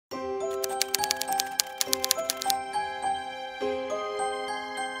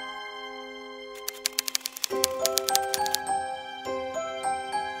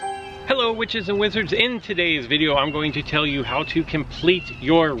witches and wizards. In today's video, I'm going to tell you how to complete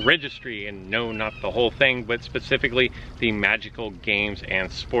your registry. And no, not the whole thing, but specifically the magical games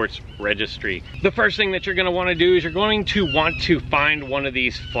and sports registry. The first thing that you're going to want to do is you're going to want to find one of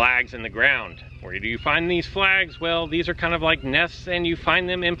these flags in the ground. Where do you find these flags? Well, these are kind of like nests, and you find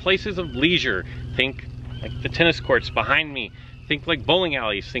them in places of leisure. Think like the tennis courts behind me. Think like bowling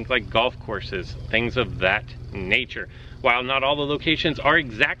alleys, think like golf courses, things of that nature. While not all the locations are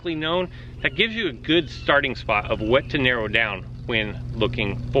exactly known, that gives you a good starting spot of what to narrow down when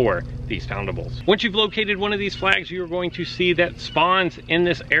looking for these foundables. Once you've located one of these flags, you're going to see that spawns in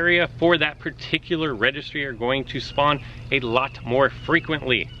this area for that particular registry are going to spawn a lot more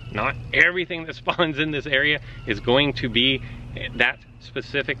frequently. Not everything that spawns in this area is going to be that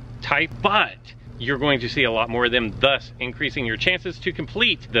specific type, but you're going to see a lot more of them, thus increasing your chances to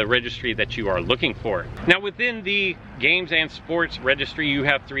complete the registry that you are looking for. Now, within the games and sports registry, you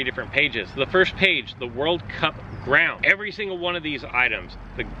have 3 different pages. The first page, the World Cup ground. Every single one of these items,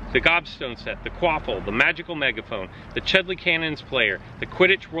 the gobstone set, the quaffle, the magical megaphone, the Chudley Cannons player, the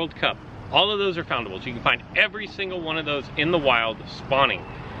Quidditch World Cup, all of those are foundables. You can find every single one of those in the wild spawning.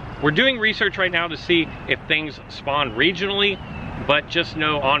 We're doing research right now to see if things spawn regionally, but just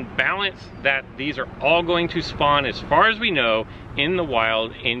know on balance that these are all going to spawn, as far as we know, in the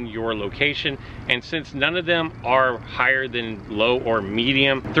wild in your location. And since none of them are higher than low or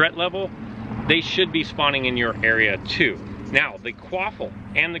medium threat level, they should be spawning in your area too. Now, the quaffle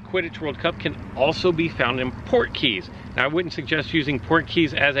and the Quidditch World Cup can also be found in port keys. Now, I wouldn't suggest using port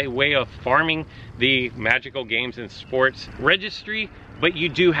keys as a way of farming the magical games and sports registry, but you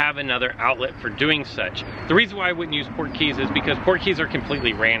do have another outlet for doing such. The reason why I wouldn't use port keys is because port keys are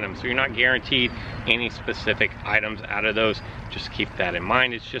completely random, so you're not guaranteed any specific items out of those. Just keep that in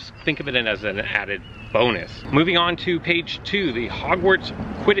mind. It's just, think of it as an added bonus. Moving on to page 2, the Hogwarts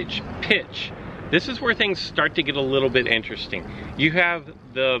Quidditch pitch. This is where things start to get a little bit interesting. You have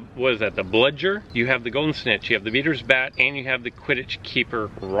the, what is that, the Bludger, you have the Golden Snitch, you have the Beater's Bat, and you have the Quidditch Keeper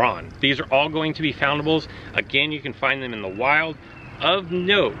Ron. These are all going to be foundables. Again, you can find them in the wild. Of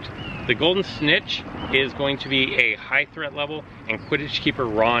note, the Golden Snitch is going to be a high threat level, and Quidditch Keeper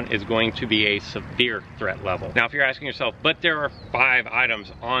Ron is going to be a severe threat level. Now, if you're asking yourself, but there are 5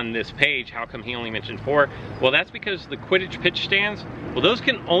 items on this page, how come he only mentioned 4? Well, that's because the Quidditch pitch stands, well, those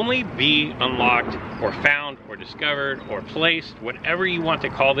can only be unlocked or found or discovered or placed, whatever you want to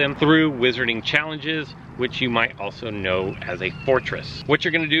call them, through wizarding challenges, which you might also know as a fortress. What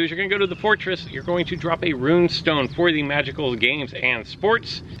you're going to do is you're going to go to the fortress, you're going to drop a rune stone for the magical games and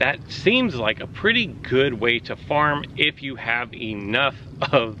sports. That seems like a pretty good way to farm if you have enough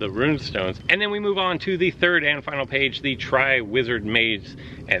of the rune stones. And then we move on to the 3rd and final page, the Tri-Wizard Maze.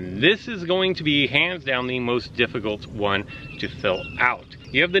 And this is going to be hands down the most difficult one to fill out.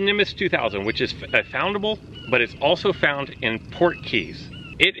 You have the Nimbus 2000, which is a foundable, but it's also found in port keys.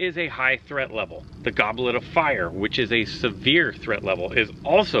 It is a high threat level. The Goblet of Fire, which is a severe threat level, is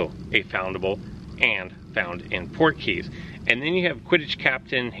also a foundable and found in port keys. And then you have Quidditch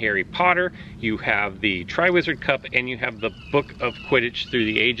Captain Harry Potter, you have the Tri-Wizard Cup, and you have the Book of Quidditch Through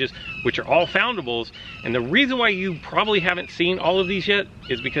the Ages, which are all foundables. And the reason why you probably haven't seen all of these yet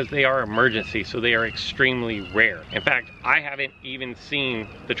is because they are emergency, so they are extremely rare. In fact, I haven't even seen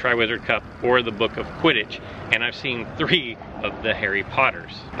the Tri-Wizard Cup or the Book of Quidditch, and I've seen 3 of the Harry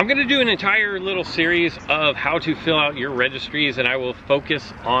Potters. I'm gonna do an entire little series of how to fill out your registries, and I will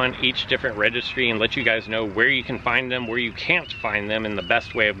focus on each different registry and let you guys know where you can find them, where you can't find them, and the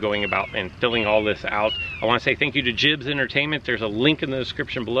best way of going about and filling all this out. I want to say thank you to Jibs Entertainment. There's a link in the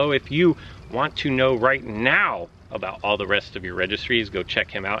description below. If you want to know right now about all the rest of your registries, go check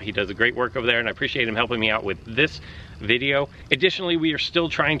him out. He does a great work over there, and I appreciate him helping me out with this video. Additionally, we are still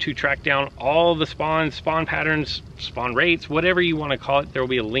trying to track down all the spawns, spawn patterns, spawn rates, whatever you want to call it. There will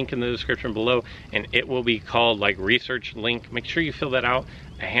be a link in the description below, and it will be called like research link. Make sure you fill that out.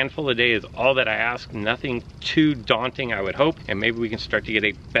 A handful a day is all that I ask. Nothing too daunting, I would hope, and maybe we can start to get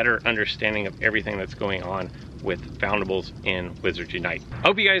a better understanding of everything that's going on with foundables in Wizards Unite. I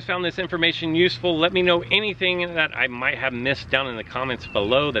hope you guys found this information useful. Let me know anything that I might have missed down in the comments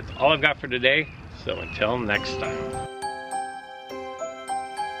below. That's all I've got for today. So until next time.